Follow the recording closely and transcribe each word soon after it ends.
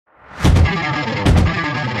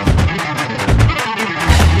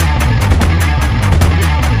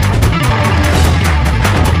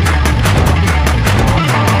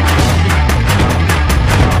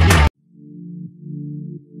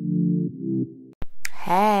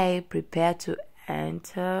Hey, prepare to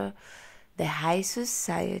enter the high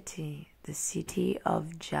society, the city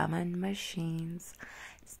of German machines.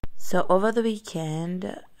 So over the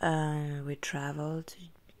weekend, we traveled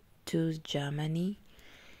to Germany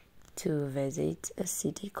to visit a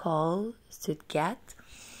city called Stuttgart.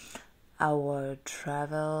 Our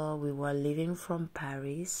travel, we were leaving from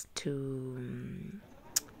Paris to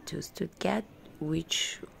Stuttgart,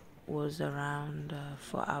 which was around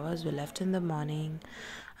 4 hours. We left in the morning,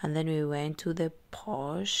 and then we went to the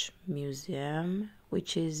Porsche Museum,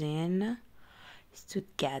 which is in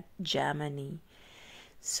Stuttgart, Germany.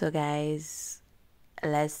 So guys,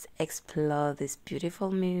 let's explore this beautiful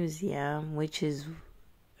museum, which is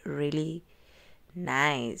really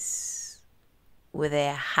nice, with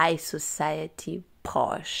a high society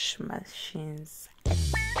Porsche machines.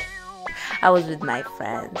 I was with my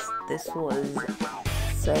friends. This was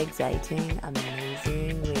so exciting,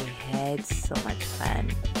 amazing. We had so much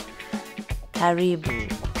fun.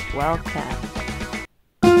 Karibu, welcome.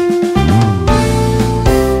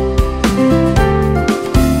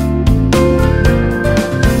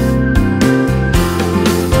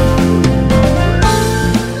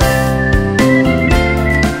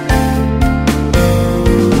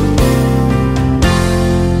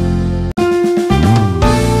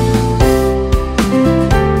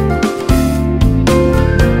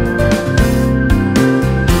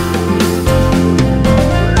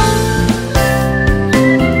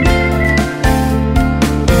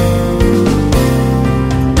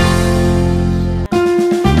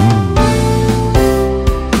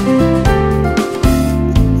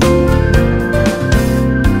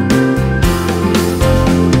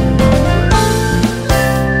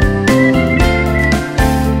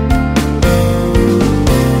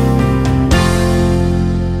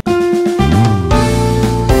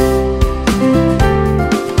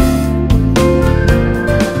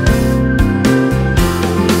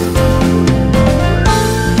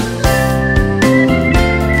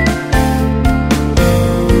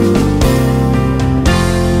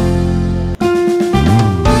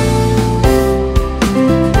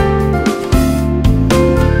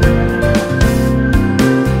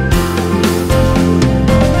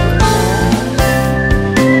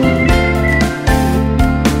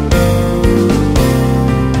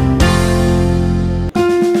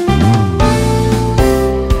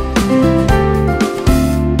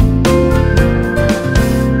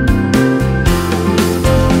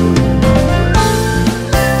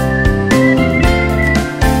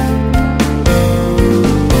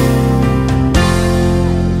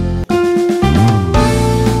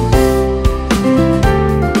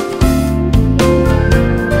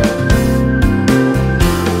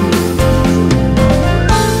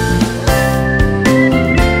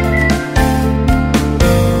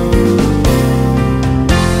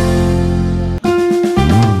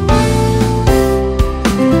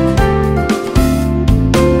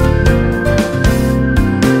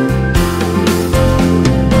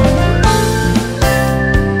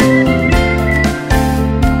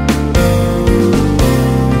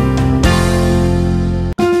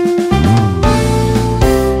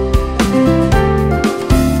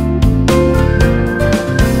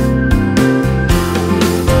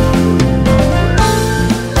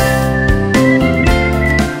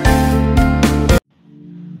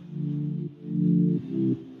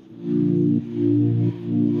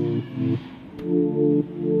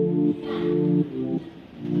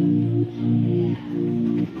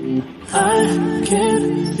 I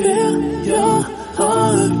can feel your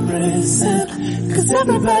heart racing, 'cause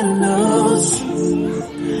everybody knows,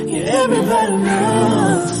 yeah, everybody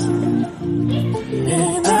knows.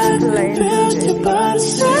 And I can feel your body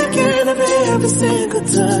shaking every single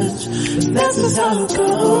touch. That's just how it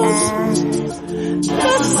goes.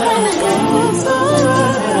 That's just how it goes.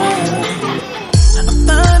 Alright. I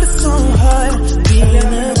find it so hard being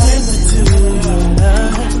addicted to your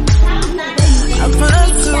love. I find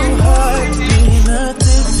it so hard being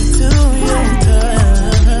addicted to your touch.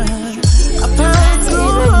 I find it so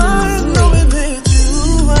hard knowing that you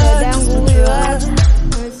are just a drug.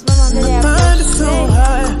 I find it so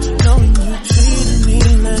hard knowing you treated me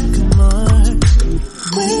like a mark.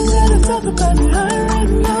 We ain't gotta talk about it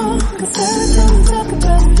right now, 'cause every time we talk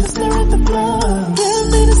about it, you stare at the floor. Give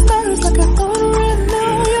me the stars like I got it right now.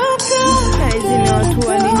 You're good. Kazi ni watu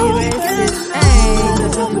wa nini racist?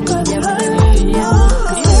 Talk about it right now,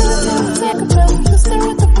 'cause every time we talk about it, you stare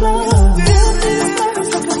at the floor. Give me the stars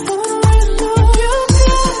like I got it right now. You're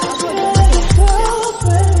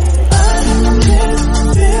good. I can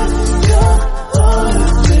feel your heart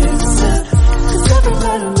racing, 'cause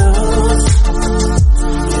everybody knows.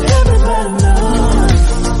 Everybody knows.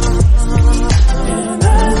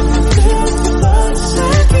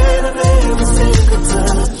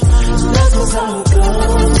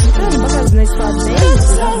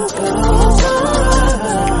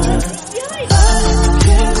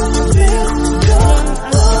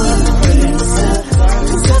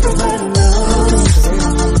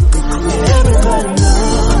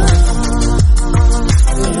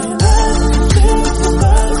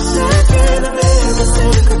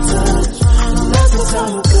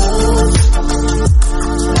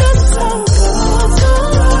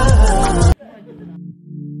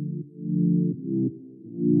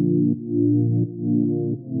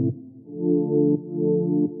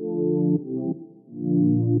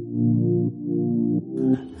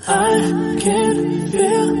 I can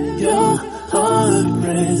feel your heart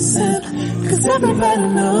racing, 'cause everybody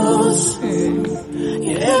knows,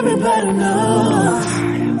 yeah, everybody knows.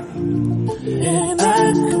 And I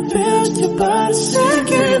can feel your body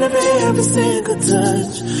shaking every single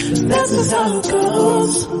touch. That's just how it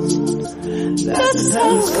goes. That's just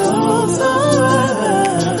how it goes.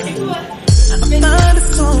 I find it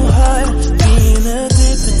so hard being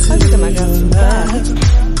addicted to you.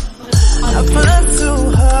 I find it so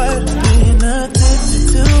hard being addicted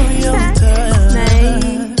to your touch.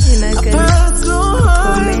 I find it so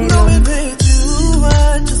hard knowing that you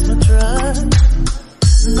are just my drug.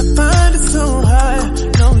 I find it so hard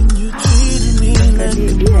knowing you treated me like a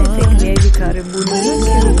drug. We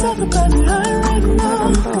gotta talk about it right now,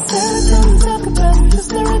 'cause every time we talk about it, you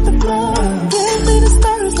stare at the floor. Give me the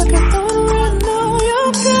stories like I don't know. You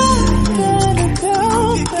gotta go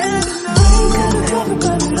back. We gotta talk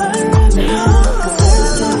about it right now, 'cause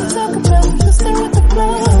every time we talk about it, you stare at the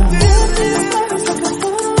floor. Give me the stories like I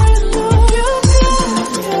don't know. You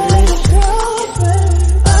gotta go back.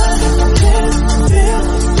 I can feel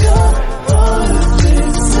your heart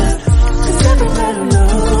racing, 'cause everybody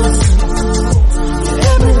knows,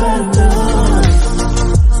 yeah, everybody knows.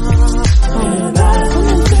 And I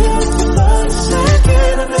can feel your body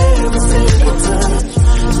shaking every single touch.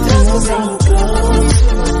 That's just how it goes.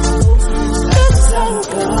 That's just how it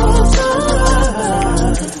goes.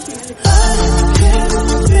 I can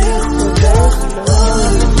feel your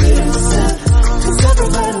heart racing, 'cause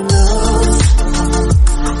everybody knows,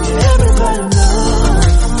 yeah, everybody knows.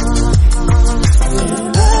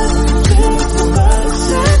 And I can feel your body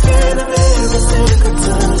shaking every single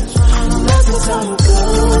touch. That's just how it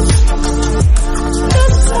goes.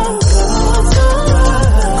 That's just how it goes.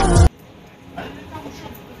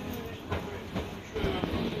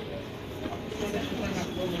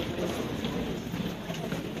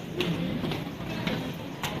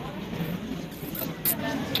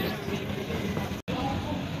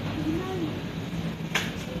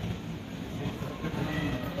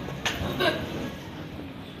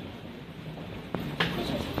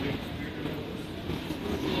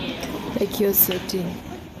 Like you're sitting.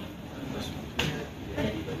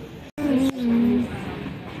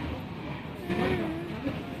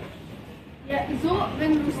 Ja, so,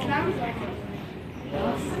 wenn du es langsam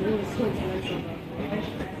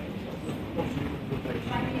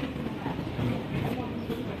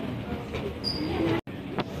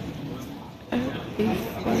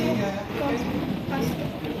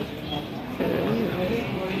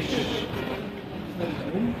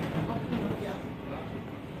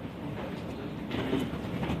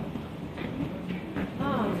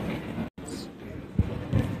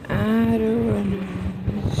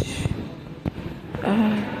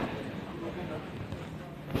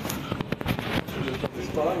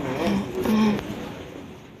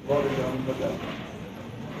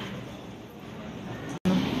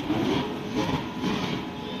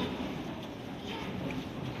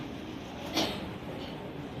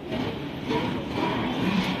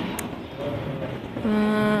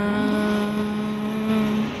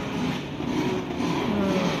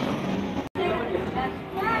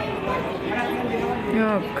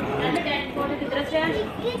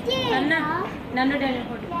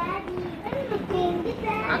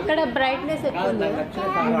అక్కడ బ్రైట్నెస్ ఎక్కువ ఉంది.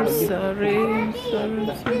 Sorry.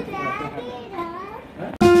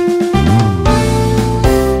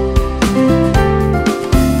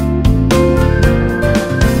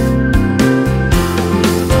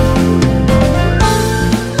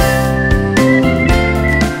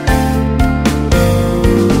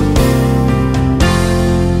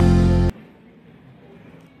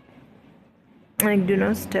 Like, do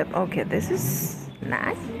not step. Okay, this is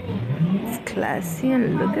nice. It's classy, and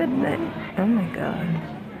look at that. Oh my god.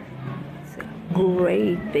 It's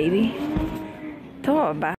great, baby.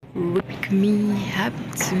 Toba. Wake me up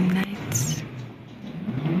tonight.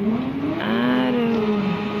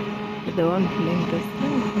 The one playing this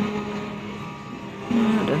thing. No,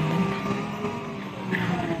 I don't know.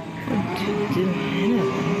 What to do?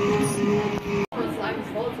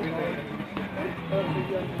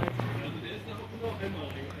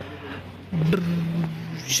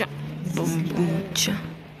 Cha, boom, boom, cha.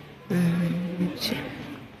 Cha.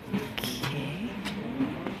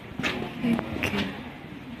 Okay.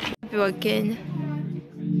 Again.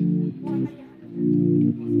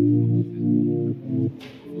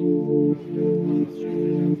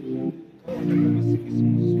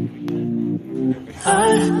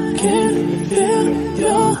 I can feel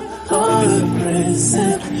your heart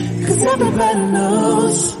racing, 'cause everybody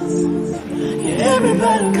knows, yeah,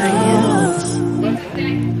 everybody knows.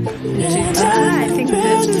 And I think can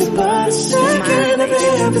feel this body shaking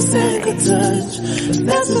every single touch.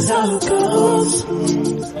 That's just how it goes.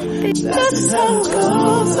 That's just how it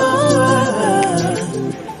goes.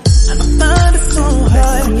 I find it so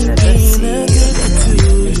hard being addicted to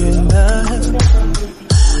your love.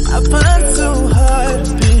 I find it so hard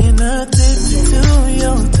being addicted to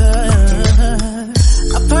your touch.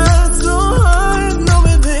 I find it so hard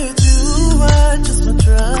knowing that you are just my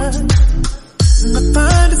drug. And I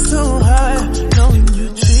find it so hard knowing you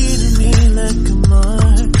treating me like a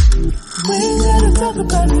mark. We ain't gotta talk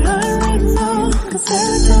about it right now, 'cause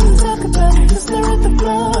every time we talk about it, you stare at the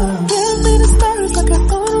floor. Give me the stories like I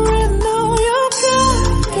don't already know. You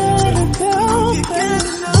gotta go back.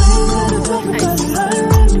 We ain't gotta talk about it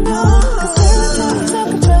right now, 'cause every time we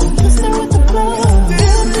talk about it, you stare at the floor.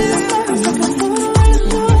 Give me the stories like I don't already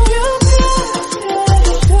know. You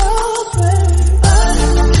gotta go back. I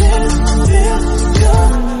can't feel your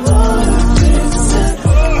heart racing,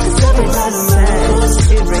 'cause everybody knows.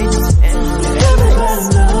 Everybody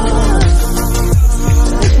knows.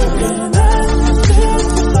 And I feel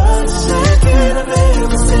your body shaking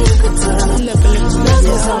every single time. That's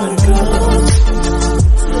just how it goes.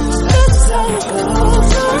 That's just how it goes.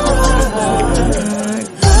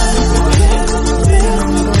 I can't feel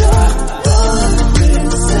your heart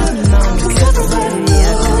racing, 'cause everybody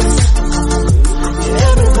knows.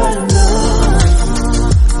 Everybody knows.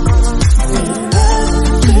 And I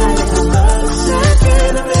feel your body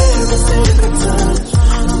shaking every single touch.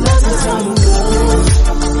 That's just how it goes.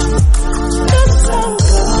 That's just how it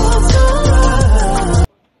goes.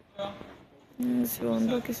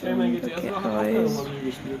 Siondoke.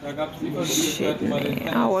 Shit,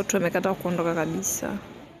 man. Watu wamekataa kuondoka kabisa.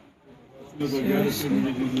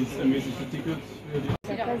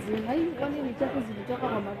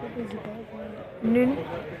 Nini?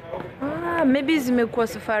 Maybe zimekuwa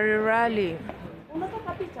safari rally.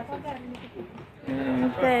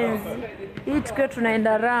 Mpenzi, hii tukiwa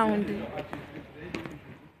tunaenda round.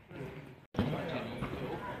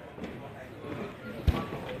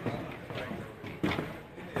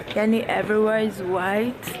 Yani everywhere is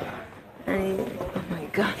white. And oh my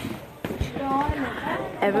god.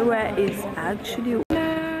 Everywhere is actually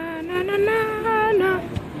na na na na na.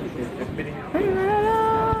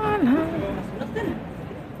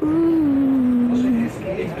 Ooh.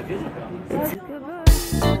 It's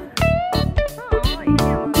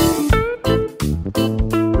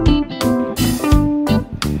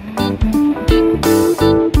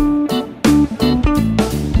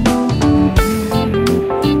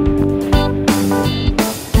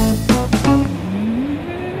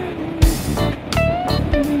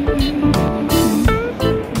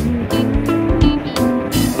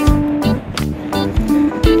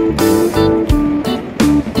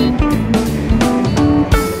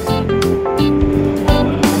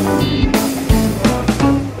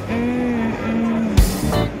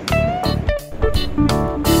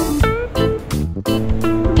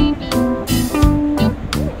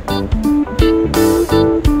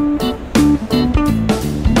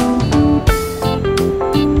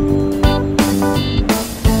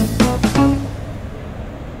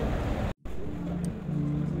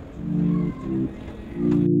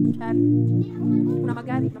Una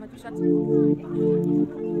magari una matriciata.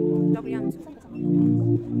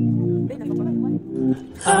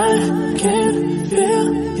 I can feel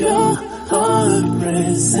your heart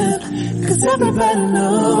racing, 'cause everybody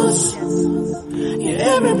knows.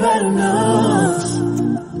 Yeah, everybody knows.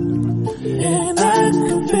 And I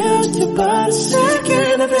can feel your body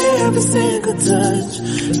shaking every single touch.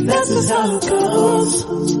 That's just how it goes.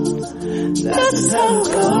 That's just how it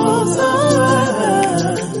goes.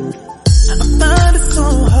 I find it so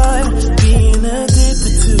hard being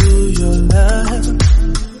addicted to your love.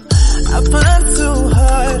 I find it so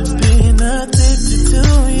hard being addicted to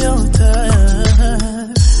your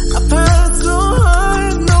touch. I find it so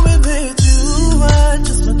hard knowing that you are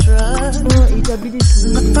just my drug.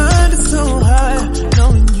 I find it so hard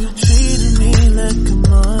knowing you treating me like a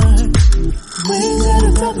mark. We ain't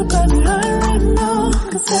gotta talk about it right now,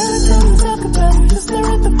 'cause every time we talk about it, you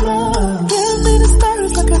stare at the floor. Give me the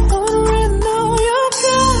stories like I don't already know. You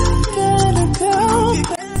gotta go.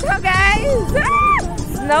 so guys,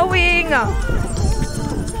 snowing.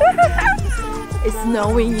 It's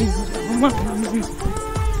snowing.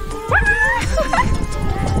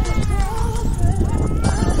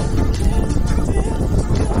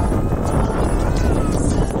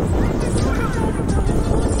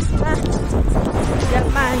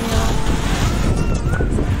 Germania.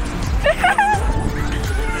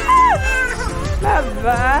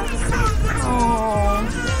 Baba. Oh.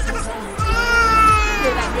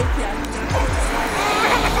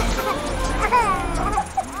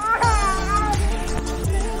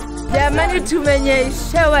 Jamani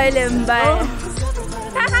tumenyeshewa ile mbaya.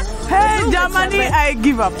 Hey, Germany, I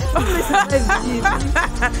give up.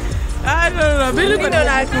 I don't know. Vile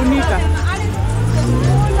kunakunika.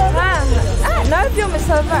 Na hivyo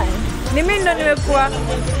umesurvive. Ni mimi ndo nimekuwa.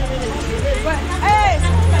 Hey.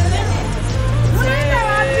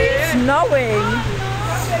 Snowing.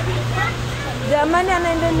 Jamani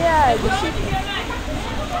anaendeleaje?